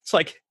It's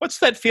like, what's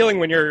that feeling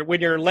when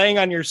you're laying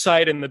on your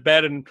side in the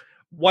bed and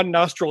one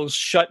nostril is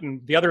shut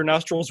and the other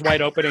nostril is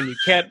wide open and you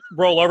can't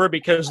roll over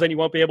because then you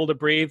won't be able to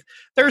breathe?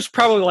 There's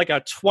probably like a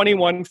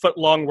 21-foot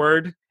long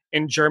word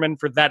in German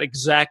for that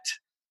exact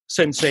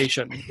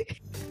sensation.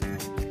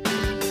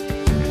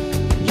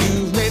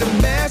 You've made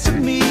a mess of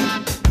me.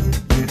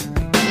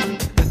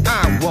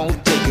 I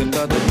won't take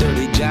another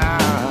dirty job.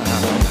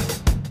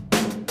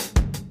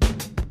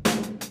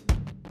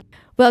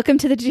 Welcome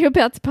to the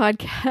Geopats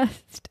podcast,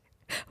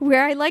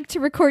 where I like to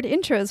record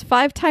intros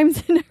 5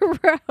 times in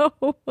a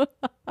row.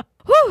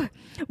 Whew.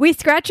 We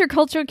scratch your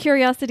cultural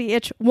curiosity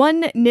itch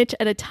one niche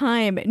at a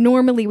time.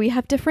 Normally, we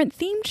have different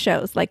themed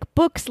shows like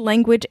books,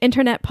 language,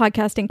 internet,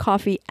 podcasting,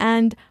 coffee,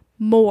 and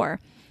more.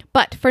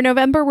 But for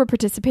November, we're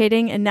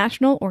participating in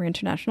National or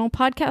International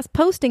Podcast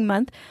Posting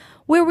Month,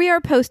 where we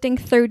are posting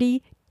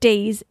 30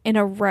 days in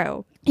a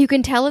row. You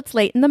can tell it's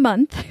late in the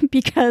month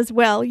because,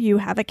 well, you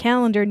have a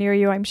calendar near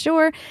you, I'm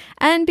sure,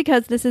 and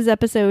because this is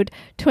episode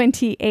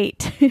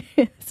 28.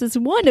 This is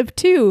one of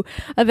 2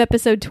 of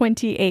episode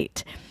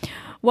 28.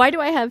 Why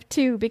do I have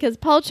 2? Because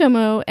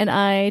Csomo and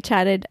I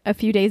chatted a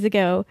few days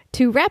ago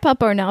to wrap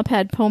up our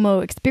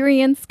NaPodPoMo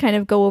experience, kind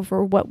of go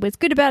over what was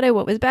good about it,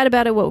 what was bad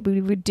about it, what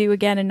we would do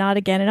again and not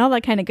again, and all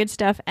that kind of good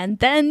stuff. And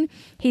then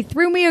he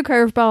threw me a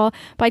curveball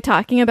by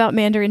talking about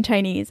Mandarin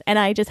Chinese, and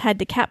I just had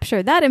to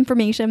capture that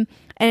information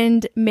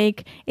and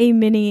make a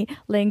mini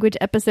language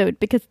episode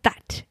because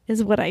that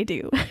is what I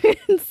do.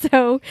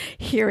 So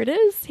here it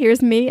is.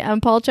 Here's me, I'm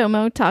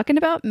Csomo, talking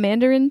about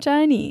Mandarin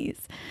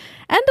Chinese.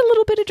 And a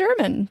little bit of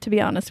German, to be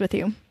honest with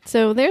you.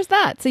 So there's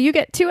that. So you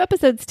get 2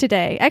 episodes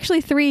today. Actually,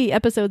 3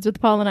 episodes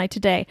with Paul and I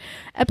today.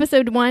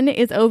 Episode 1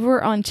 is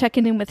over on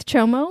Checking In with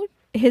Csomo,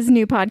 his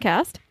new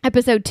podcast.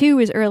 Episode 2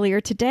 is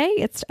earlier today.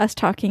 It's us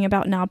talking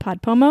about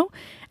NaPodPoMo.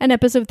 And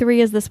episode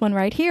 3 is this one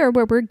right here,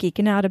 where we're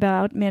geeking out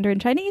about Mandarin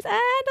Chinese and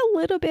a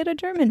little bit of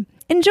German.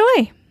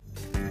 Enjoy!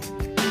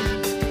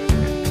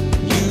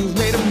 You've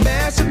made a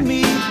mess of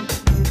me.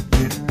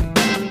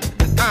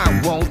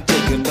 I won't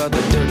take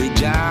another dirty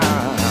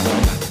job.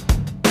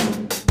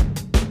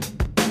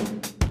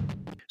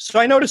 So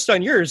I noticed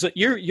on yours that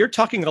you're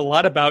talking a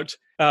lot about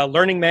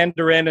learning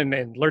Mandarin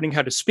and learning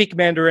how to speak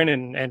Mandarin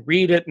and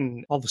read it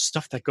and all the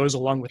stuff that goes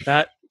along with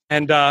that.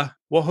 And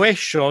我会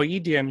说一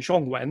点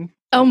中文.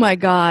 Oh my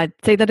God.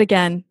 Say that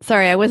again.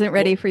 Sorry, I wasn't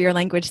ready for your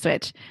language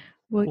switch.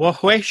 我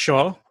会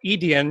说一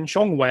点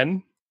中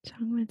文.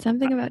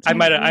 Something about Chinese.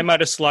 Chinese. I might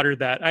have slaughtered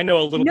that. I know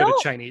a little bit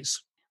of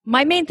Chinese.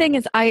 My main thing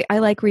is I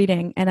like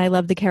reading and I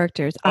love the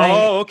characters.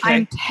 Okay.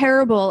 I'm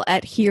terrible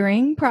at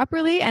hearing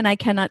properly and I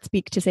cannot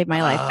speak to save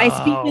my life. I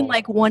speak in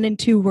like 1 and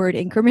 2 word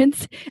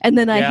increments and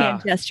then I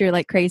hand gesture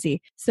like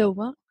crazy. So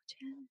what?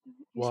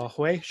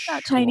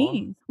 About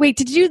Chinese.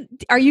 Wait,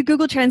 are you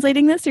Google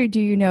translating this or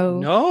do you know?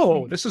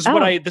 No, this is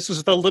this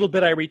is the little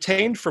bit I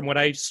retained from when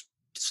I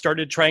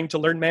started trying to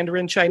learn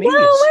Mandarin Chinese. No,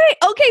 wait.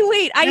 Okay,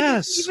 wait. I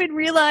Yes. didn't even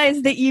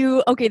realize that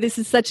this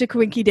is such a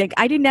quinky dink.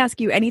 I didn't ask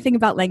you anything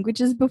about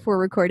languages before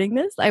recording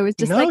this. I was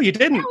just you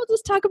didn't. Yeah, we'll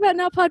just talk about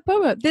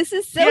NaPodPoMo. This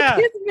is so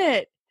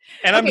kismet.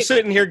 And I'm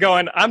sitting here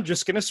going, I'm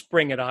just going to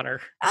spring it on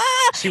her.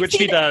 See what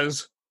she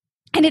does.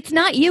 And it's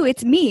not you,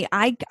 it's me.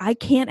 I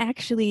can't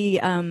actually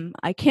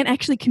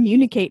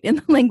communicate in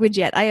the language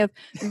yet. I have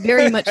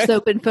very much so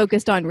been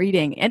focused on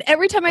reading. And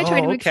every time I try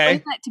to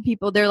explain that to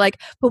people, they're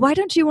like, "But why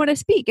don't you want to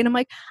speak?" And I'm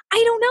like,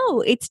 "I don't know.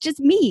 It's just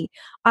me."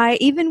 I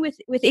even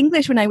with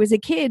English when I was a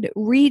kid,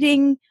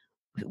 reading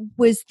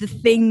was the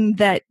thing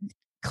that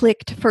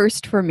clicked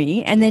first for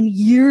me. And then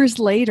years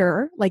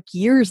later, like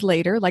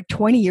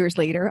 20 years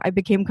later, I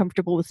became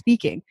comfortable with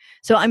speaking.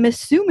 So I'm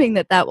assuming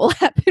that will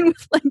happen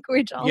with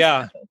language also.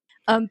 Yeah.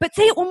 But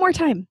say it one more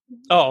time.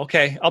 Oh,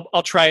 okay.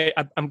 I'll try.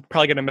 I'm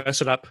probably going to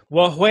mess it up.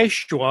 我会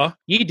说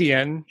一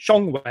点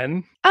中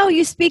文. Oh,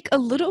 you speak a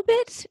little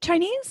bit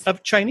Chinese?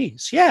 Of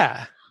Chinese,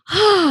 yeah.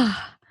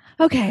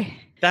 Okay.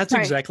 That's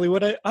exactly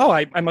what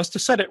I must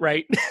have said it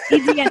right.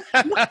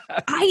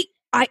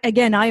 I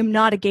am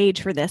not a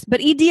gauge for this,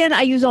 but Idian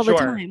I use all the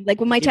time. Like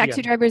when my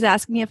taxi drivers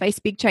ask me if I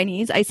speak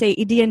Chinese, I say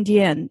Idian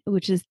Dian,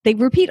 which is, they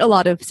repeat a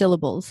lot of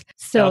syllables.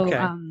 So,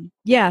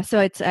 so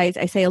I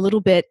say a little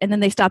bit and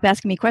then they stop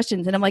asking me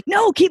questions and I'm like,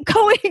 no, keep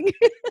going.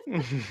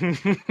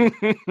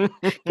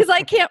 Because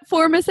I can't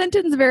form a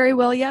sentence very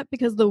well yet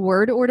because the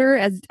word order,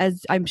 as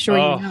I'm sure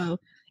you know,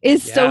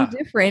 is so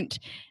different.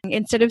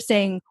 Instead of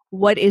saying,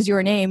 what is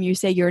your name? You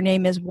say your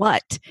name is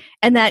what?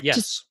 And that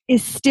just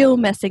is still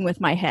messing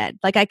with my head.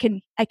 Like I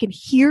can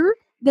hear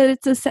that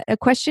it's a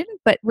question,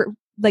 but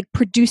like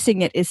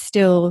producing it is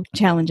still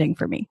challenging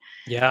for me.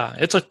 Yeah,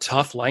 it's a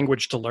tough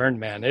language to learn,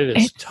 man.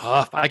 It's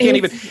tough. I can't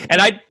even,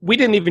 and we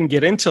didn't even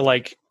get into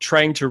like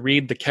trying to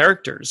read the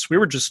characters. We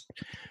were just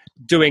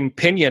doing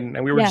pinyin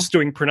and we were just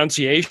doing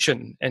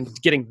pronunciation and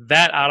getting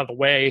that out of the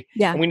way.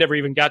 Yeah. And we never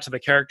even got to the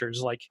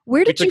characters. Like,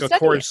 where did you study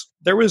course.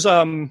 It? There was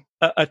a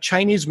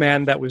Chinese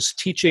man that was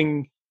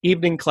teaching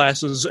evening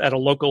classes at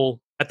the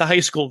high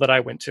school that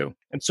I went to.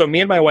 And so me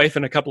and my wife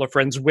and a couple of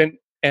friends went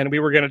and we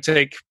were going to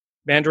take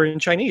Mandarin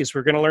Chinese. We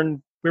were going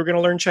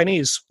to learn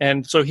Chinese.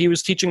 And so he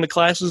was teaching the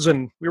classes,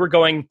 and we were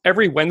going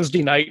every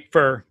Wednesday night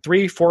for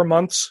 3-4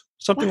 months,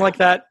 something like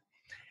that.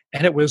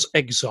 And it was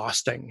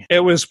exhausting. It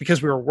was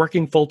because we were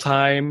working full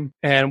time,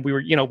 and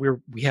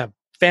we have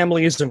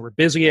families and we're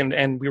busy,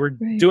 and we were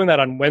doing that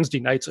on Wednesday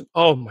nights. And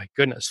oh my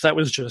goodness,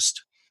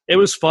 it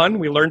was fun.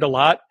 We learned a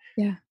lot.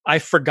 Yeah.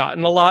 I've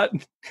forgotten a lot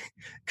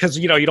because,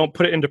 you don't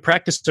put it into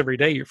practice every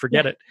day. You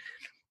forget it.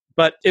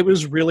 But it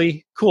was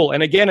really cool.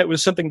 And again, it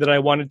was something that I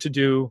wanted to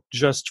do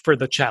just for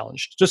the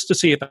challenge, just to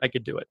see if I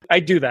could do it. I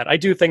do that. I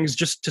do things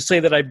just to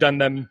say that I've done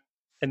them,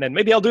 and then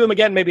maybe I'll do them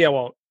again, maybe I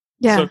won't.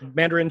 Yeah. So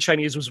Mandarin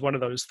Chinese was one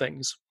of those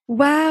things.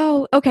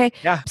 Wow. Okay.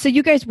 Yeah. So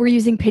you guys were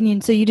using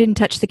Pinyin, so you didn't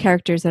touch the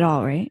characters at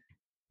all, right?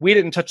 We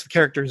didn't touch the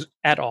characters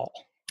at all.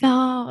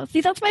 Oh,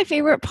 see, that's my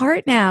favorite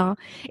part now.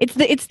 It's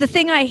the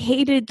thing I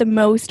hated the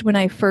most when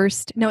I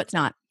first... No, it's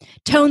not.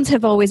 Tones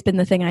have always been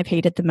the thing I've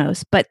hated the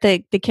most, but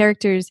the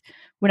characters,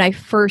 when I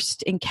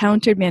first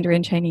encountered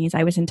Mandarin Chinese,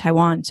 I was in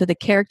Taiwan. So the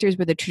characters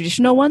were the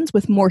traditional ones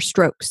with more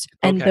strokes.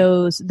 And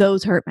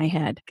those hurt my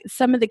head.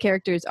 Some of the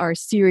characters are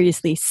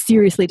seriously,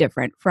 seriously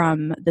different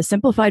from the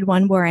simplified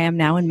one where I am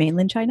now in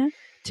mainland China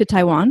to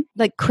Taiwan,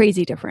 like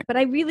crazy different. But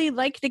I really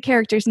like the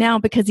characters now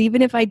because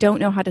even if I don't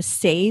know how to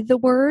say the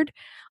word,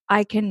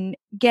 I can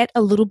get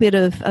a little bit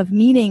of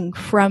meaning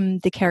from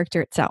the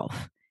character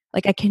itself.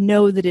 Like I can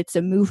know that it's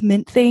a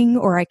movement thing,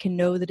 or I can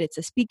know that it's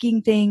a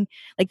speaking thing.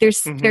 Like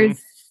there's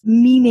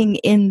meaning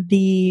in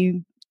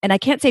and I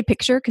can't say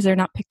picture because they're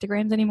not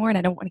pictograms anymore, and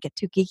I don't want to get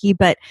too geeky,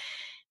 but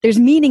there's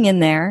meaning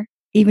in there,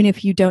 even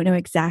if you don't know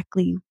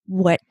exactly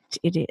what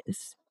it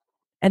is.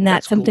 And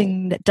that's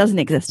something that doesn't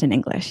exist in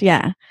English.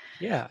 Yeah.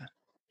 Yeah.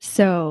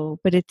 So,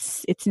 but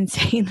it's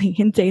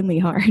insanely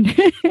hard.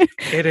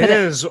 It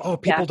is.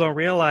 People don't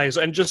realize.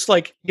 And just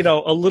like,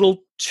 a little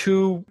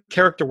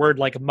 2-character word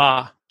like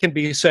ma can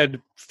be said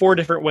 4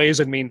 different ways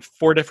and mean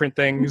 4 different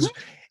things.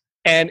 Mm-hmm.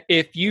 And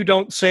if you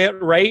don't say it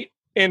right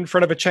in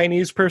front of a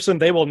Chinese person,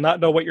 they will not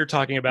know what you're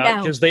talking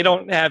about because they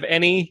don't have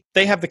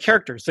they have the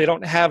characters. They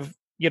don't have,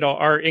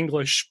 our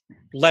English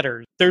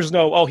letters. There's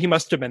no, he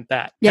must have meant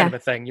that kind of a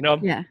thing,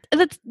 Yeah.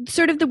 That's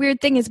sort of the weird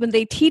thing is when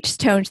they teach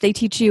tones, they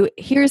teach you,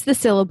 here's the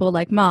syllable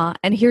like ma,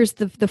 and here's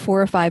the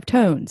 4 or 5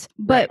 tones.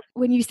 But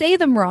when you say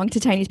them wrong to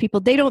Chinese people,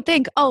 they don't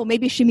think,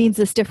 maybe she means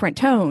this different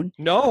tone.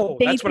 No,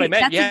 that's what I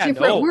meant. That's a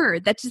different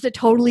word. That's just a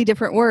totally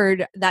different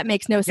word. That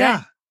makes no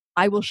sense.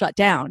 I will shut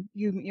down.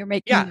 You're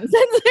making no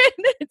sense.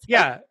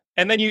 Yeah.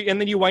 And then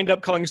you wind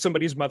up calling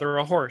somebody's mother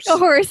a horse. A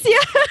horse, yeah.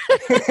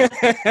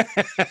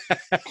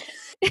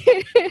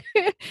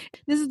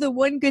 This is the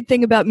one good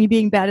thing about me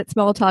being bad at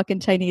small talk in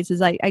Chinese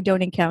is I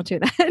don't encounter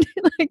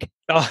that.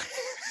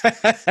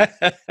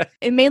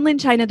 In mainland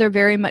China, they're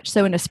very much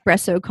so an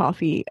espresso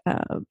coffee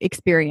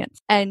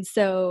experience. And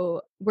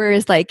so,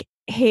 whereas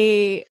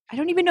hey, I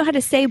don't even know how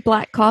to say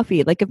black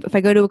coffee. Like if I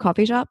go to a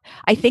coffee shop,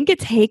 I think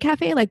it's hey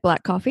cafe, like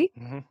black coffee,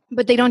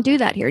 but they don't do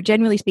that here.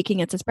 Generally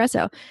speaking, it's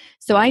espresso.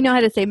 So I know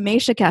how to say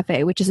meisha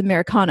cafe, which is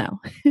Americano.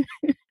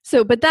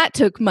 So, but that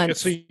took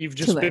months. So you've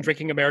just been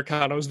drinking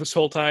Americanos this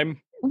whole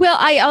time? Well,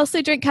 I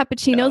also drink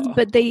cappuccinos,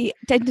 but they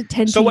tend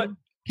to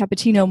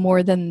cappuccino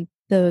more than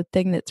the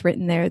thing that's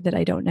written there that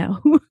I don't know.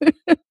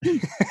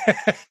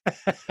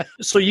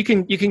 So you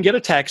can get a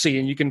taxi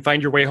and you can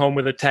find your way home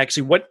with a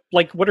taxi.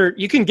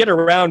 You can get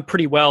around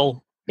pretty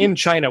well in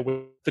China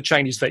with the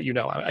Chinese that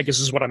I guess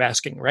is what I'm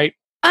asking, right?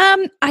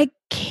 I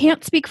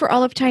can't speak for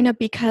all of China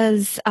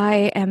because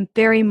I am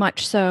very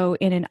much so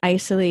in an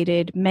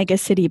isolated mega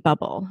city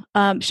bubble.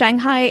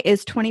 Shanghai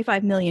is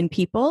 25 million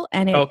people,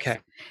 and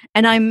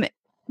and I'm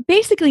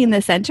basically in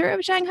the center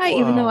of Shanghai,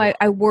 even though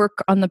I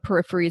work on the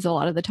peripheries a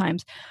lot of the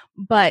times.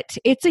 But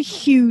it's a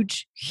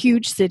huge,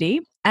 huge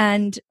city,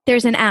 and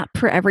there's an app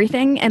for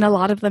everything, and a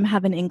lot of them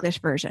have an English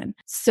version.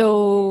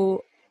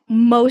 So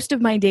most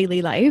of my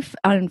daily life,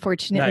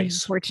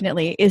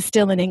 unfortunately, is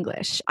still in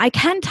English. I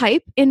can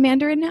type in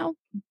Mandarin now,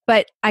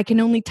 but I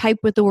can only type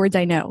with the words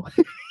I know.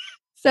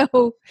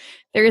 So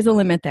there is a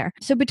limit there.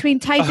 So between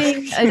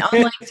typing an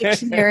online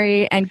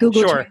dictionary and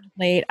Google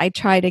Translate, I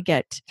try to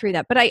get through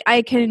that. But I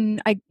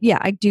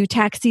do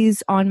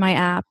taxis on my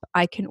app.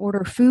 I can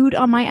order food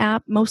on my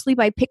app, mostly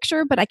by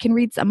picture, but I can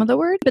read some of the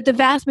words. But the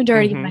vast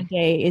majority of my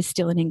day is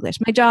still in English.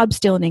 My job's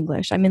still in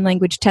English. I'm in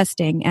language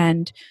testing,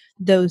 and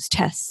those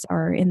tests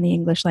are in the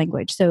English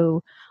language.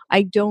 So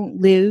I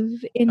don't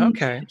live in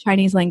the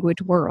Chinese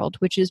language world,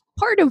 which is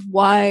part of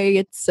why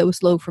it's so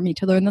slow for me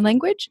to learn the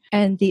language.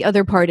 And the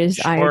other part is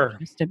I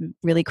just am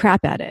really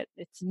crap at it.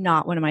 It's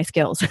not one of my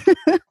skills.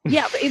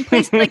 Yeah, but in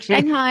places like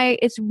Shanghai,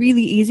 it's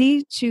really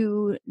easy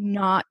to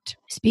not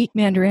speak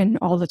Mandarin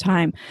all the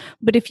time.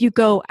 But if you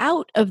go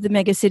out of the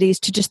mega cities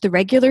to just the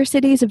regular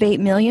cities of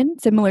 8 million,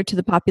 similar to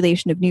the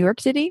population of New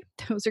York City,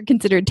 those are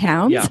considered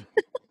towns. Yeah.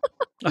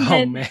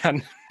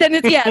 Man. Then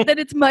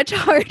it's much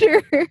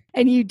harder,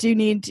 and you do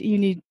need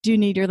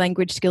your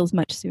language skills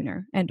much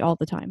sooner and all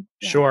the time.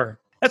 Yeah. Sure.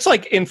 That's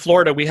like in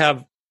Florida, we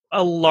have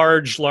a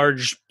large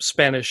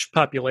Spanish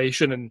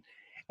population, and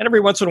every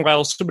once in a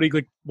while somebody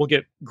will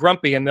get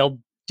grumpy and they'll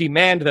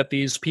demand that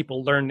these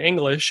people learn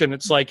English. And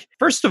it's like,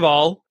 first of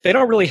all, they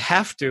don't really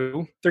have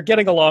to. They're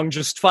getting along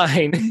just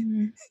fine.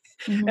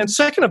 Mm-hmm. And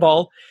second of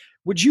all,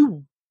 would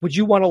you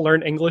want to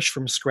learn English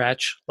from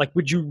scratch? Like,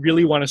 would you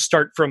really want to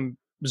start from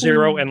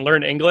zero and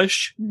learn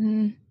English?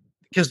 Mm-hmm.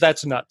 Because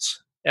that's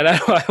nuts. And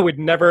I would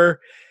never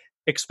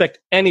expect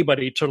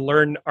anybody to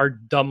learn our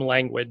dumb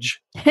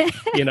language,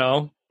 you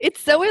know?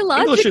 It's so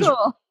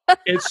illogical.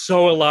 It's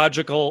so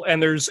illogical,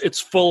 and it's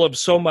full of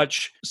so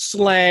much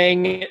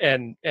slang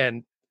and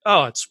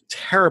oh, it's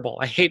terrible.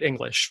 I hate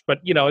English, but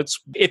it's,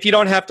 if you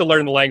don't have to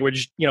learn the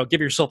language,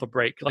 give yourself a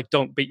break. Like,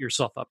 don't beat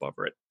yourself up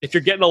over it. If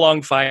you're getting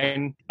along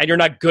fine and you're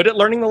not good at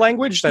learning the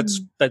language,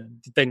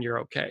 then you're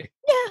okay.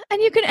 Yeah,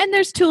 and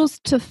there's tools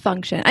to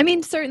function. I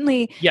mean,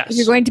 certainly, yes, if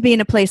you're going to be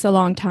in a place a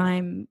long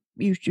time,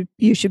 you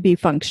should be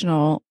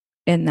functional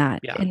in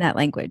that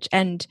language.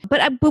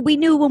 But we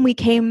knew when we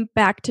came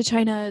back to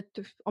China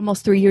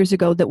almost 3 years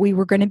ago that we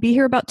were going to be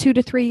here about 2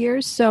 to 3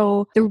 years.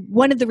 So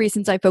one of the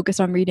reasons I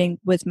focused on reading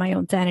was my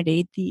own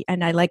sanity,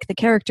 and I like the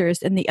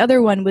characters. And the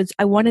other one was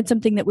I wanted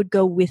something that would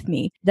go with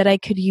me, that I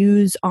could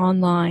use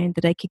online,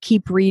 that I could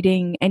keep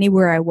reading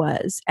anywhere I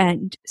was.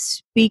 And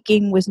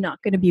speaking was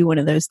not going to be one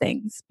of those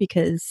things,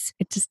 because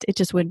it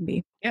just wouldn't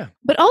be. Yeah.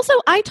 But also,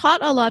 I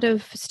taught a lot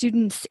of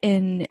students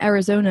in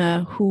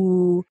Arizona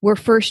who were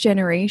first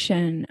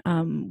generation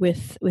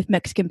with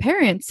Mexican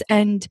parents,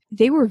 and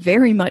they were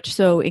very much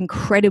so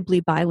incredibly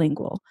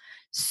bilingual.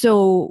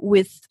 So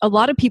with a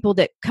lot of people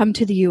that come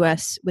to the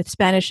US with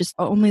Spanish as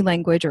only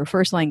language or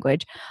first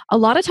language, a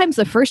lot of times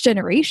the first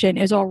generation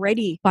is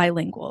already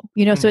bilingual,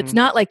 so it's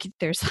not like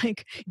there's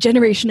like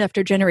generation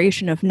after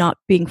generation of not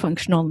being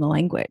functional in the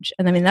language.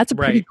 And I mean, that's a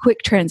pretty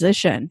quick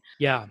transition.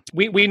 Yeah.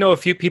 We know a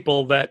few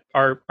people that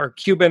are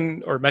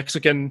Cuban or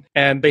Mexican,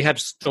 and they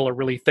have still a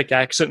really thick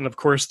accent. And of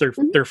course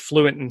they're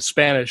fluent in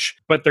Spanish,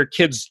 but their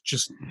kids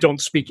just don't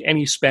speak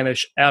any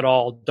Spanish at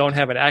all. Don't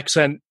have an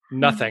accent,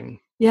 nothing.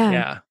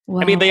 Yeah.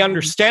 Wow. I mean, they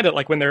understand it.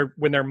 Like when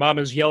their mom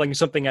is yelling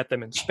something at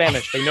them in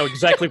Spanish, they know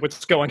exactly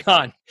what's going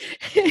on,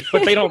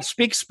 but they don't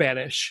speak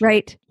Spanish.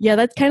 Right. Yeah.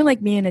 That's kind of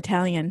like me in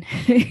Italian.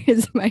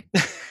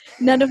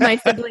 None of my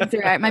siblings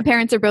are, my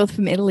parents are both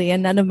from Italy,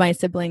 and none of my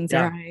siblings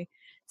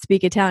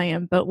speak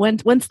Italian. But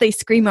once they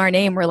scream our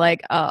name, we're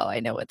like, oh, I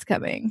know what's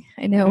coming.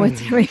 I know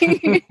what's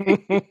coming.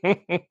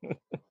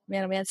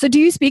 Man, oh man. So do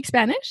you speak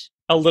Spanish?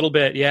 A little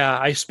bit. Yeah.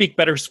 I speak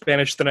better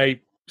Spanish than I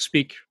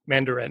speak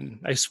Mandarin.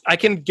 I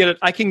can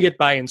get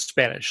by in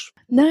Spanish.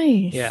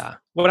 Nice. Yeah.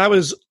 When I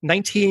was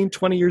 19,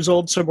 20 years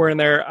old, somewhere in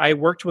there, I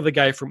worked with a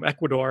guy from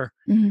Ecuador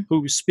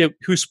who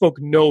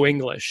spoke no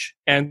English.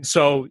 And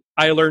so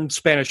I learned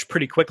Spanish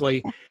pretty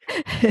quickly.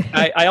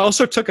 I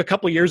also took a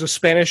couple years of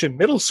Spanish in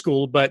middle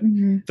school, but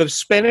the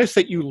Spanish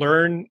that you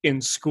learn in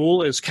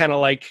school is kind of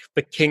like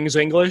the King's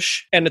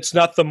English. And it's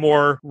not the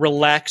more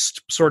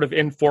relaxed, sort of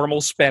informal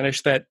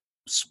Spanish that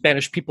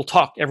Spanish people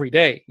talk every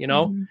day,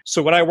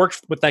 So when I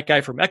worked with that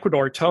guy from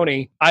Ecuador,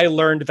 Tony, I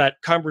learned that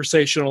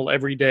conversational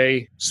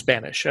everyday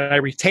Spanish, and I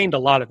retained a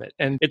lot of it,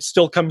 and it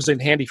still comes in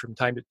handy from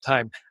time to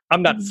time.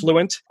 I'm not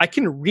fluent. I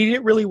can read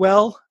it really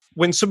well.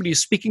 When somebody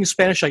is speaking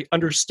Spanish, I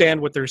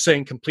understand what they're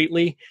saying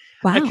completely.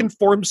 Wow. I can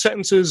form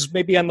sentences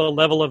maybe on the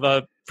level of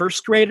a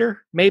first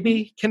grader,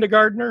 maybe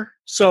kindergartner.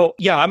 So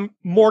yeah, I'm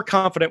more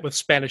confident with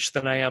Spanish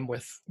than I am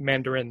with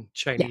Mandarin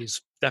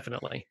Chinese,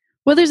 definitely.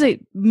 Well, there's a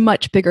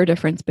much bigger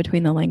difference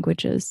between the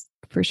languages,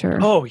 for sure.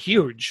 Oh,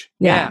 huge.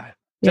 Yeah,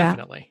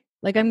 definitely.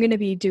 Like, I'm going to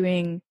be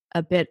doing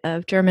a bit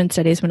of German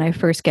studies when I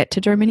first get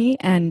to Germany,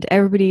 and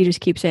everybody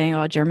just keeps saying,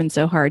 oh, German's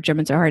so hard.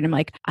 And I'm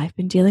like, I've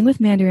been dealing with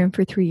Mandarin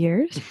for 3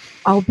 years.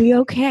 I'll be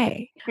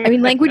okay. I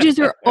mean, languages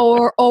are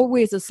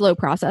always a slow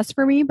process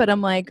for me, but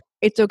I'm like,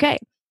 it's okay.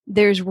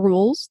 There's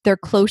rules. They're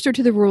closer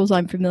to the rules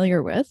I'm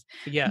familiar with.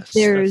 Yes,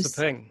 that's the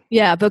thing.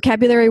 Yeah,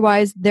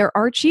 vocabulary-wise, there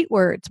are cheat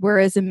words,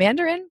 whereas in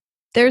Mandarin,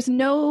 there's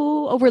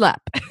no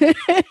overlap. There's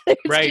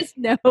just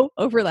no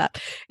overlap.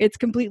 It's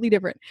completely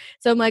different.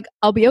 So I'm like,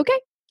 I'll be okay.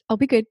 I'll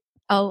be good.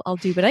 I'll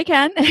do what I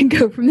can and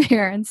go from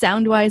there. And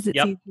sound-wise,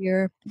 it's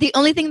easier. The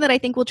only thing that I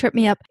think will trip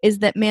me up is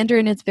that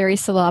Mandarin is very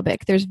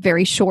syllabic. There's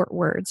very short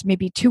words,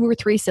 maybe 2 or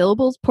 3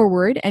 syllables per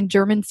word, and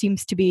German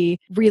seems to be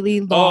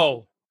really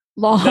long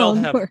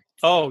words.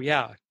 Oh,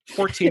 yeah.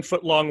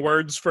 14-foot long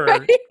words for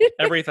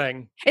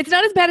everything. It's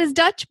not as bad as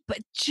Dutch, but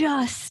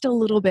just a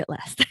little bit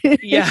less.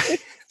 Yeah.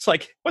 It's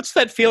like, what's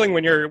that feeling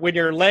when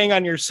you're laying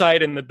on your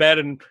side in the bed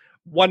and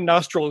one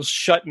nostril is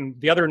shut and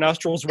the other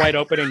nostril is wide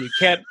open and you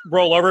can't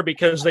roll over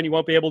because then you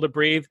won't be able to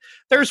breathe?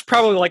 There's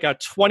probably like a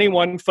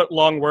 21-foot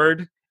long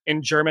word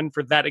in German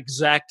for that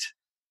exact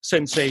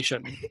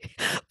sensation.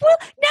 Well,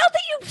 now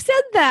that you've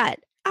said that,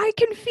 I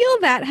can feel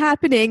that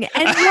happening.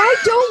 And why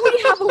don't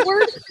we have a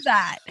word for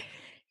that?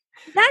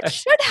 That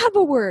should have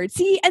a word.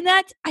 See, and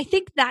I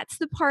think that's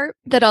the part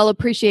that I'll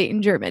appreciate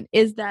in German,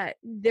 is that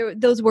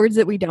those words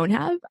that we don't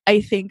have,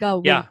 I think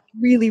I'll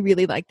really,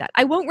 really like that.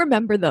 I won't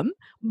remember them,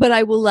 but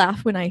I will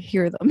laugh when I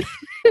hear them.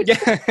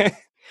 Yeah.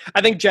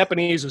 I think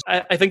Japanese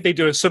I think they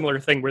do a similar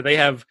thing where they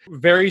have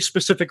very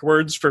specific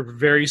words for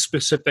very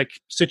specific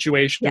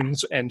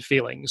situations and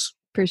feelings.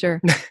 for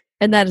sure.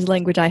 And that is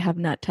language I have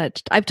not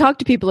touched. I've talked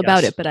to people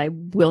about it, but I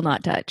will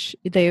not touch.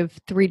 They have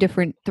 3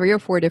 or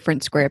 4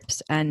 different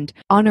scripts and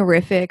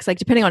honorifics. Like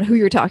depending on who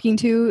you're talking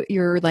to,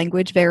 your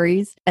language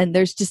varies. And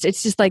it's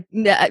just like,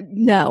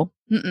 no,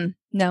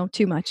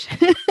 too much.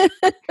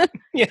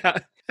 Yeah.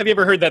 Have you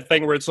ever heard that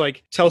thing where it's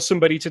like, tell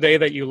somebody today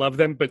that you love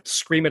them, but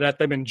scream it at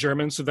them in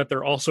German so that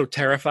they're also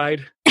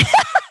terrified?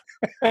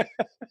 Wait,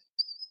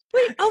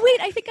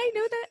 I think I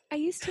know that. I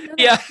used to know that.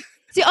 Yeah.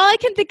 See, all I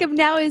can think of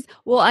now is,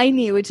 well,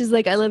 Aini, which is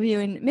like, I love you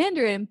in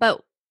Mandarin,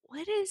 but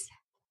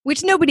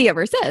which nobody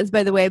ever says,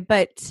 by the way,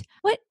 but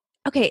what?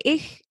 Okay,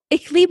 ich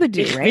liebe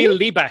du, right? Ich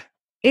liebe.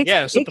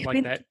 Yeah, something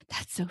like that.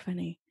 That's so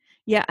funny.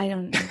 Yeah, I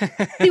don't know.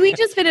 See, we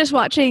just finished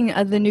watching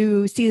the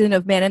new season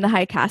of Man in the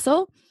High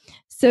Castle.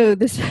 So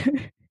this,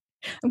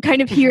 I'm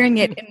kind of hearing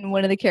it in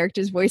one of the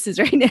characters' voices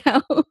right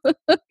now.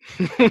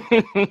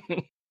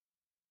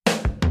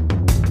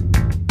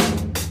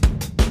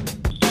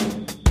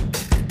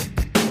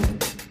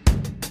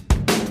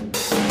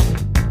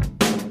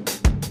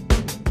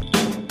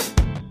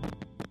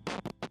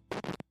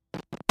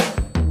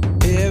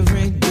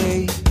 Every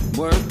day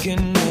working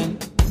and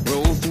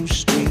roll through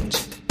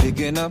streets,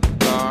 picking up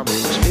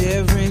garbage.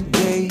 Every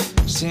day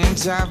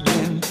since I've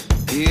been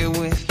here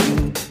with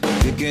you,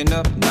 picking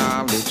up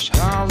knowledge,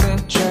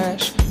 hauling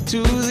trash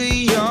to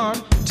the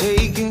yard,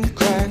 taking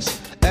class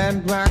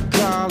at my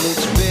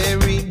college.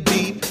 Very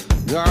deep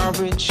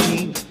garbage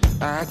heap,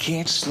 I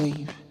can't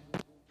sleep.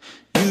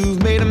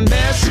 You've made a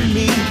mess of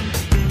me.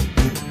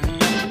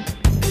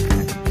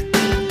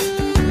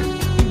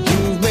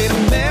 You've made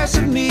a mess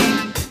of me.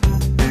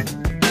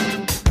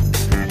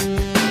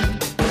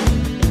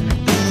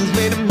 You've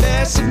made a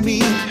mess of me.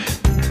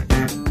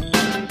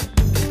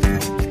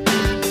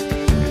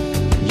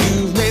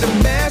 You've made a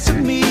mess of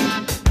me.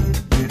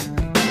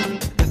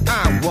 And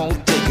I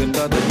won't take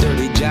another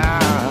dirty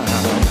job.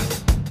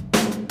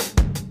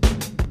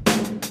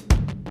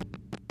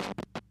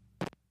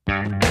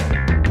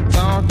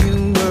 Thought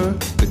you were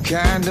the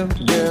kind of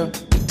girl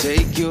to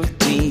take your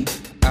tea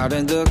out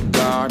in the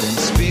garden,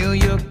 spill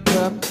your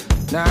cup.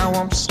 Now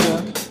I'm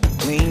stuck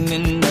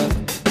cleaning up,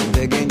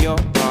 begging your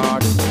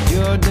pardon.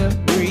 Your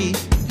debris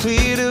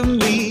clear to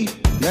me.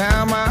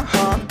 Now my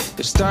heart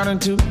is starting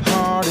to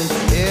harden.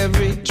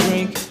 Every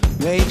drink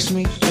makes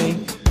me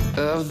think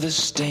of the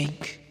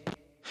stink.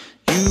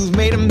 You've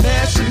made a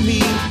mess of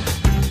me.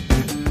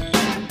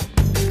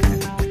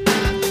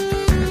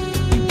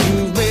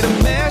 You've made a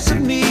mess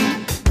of me.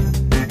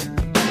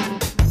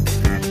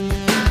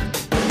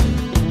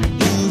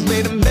 You've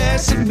made a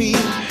mess of me.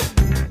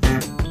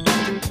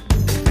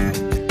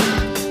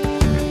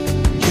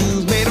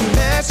 You've made a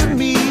mess of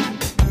me.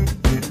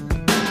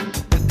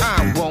 And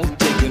I won't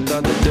take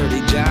another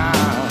dirty job.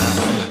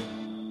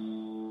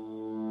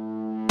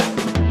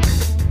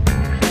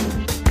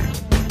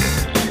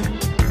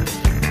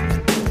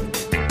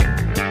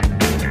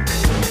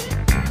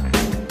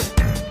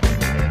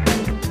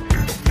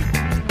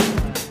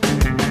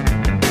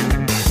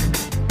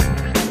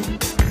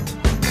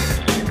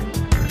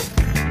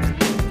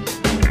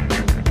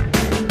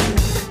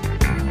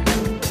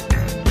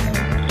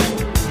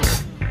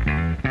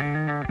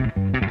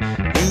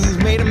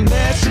 You've made a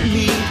mess of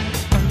me.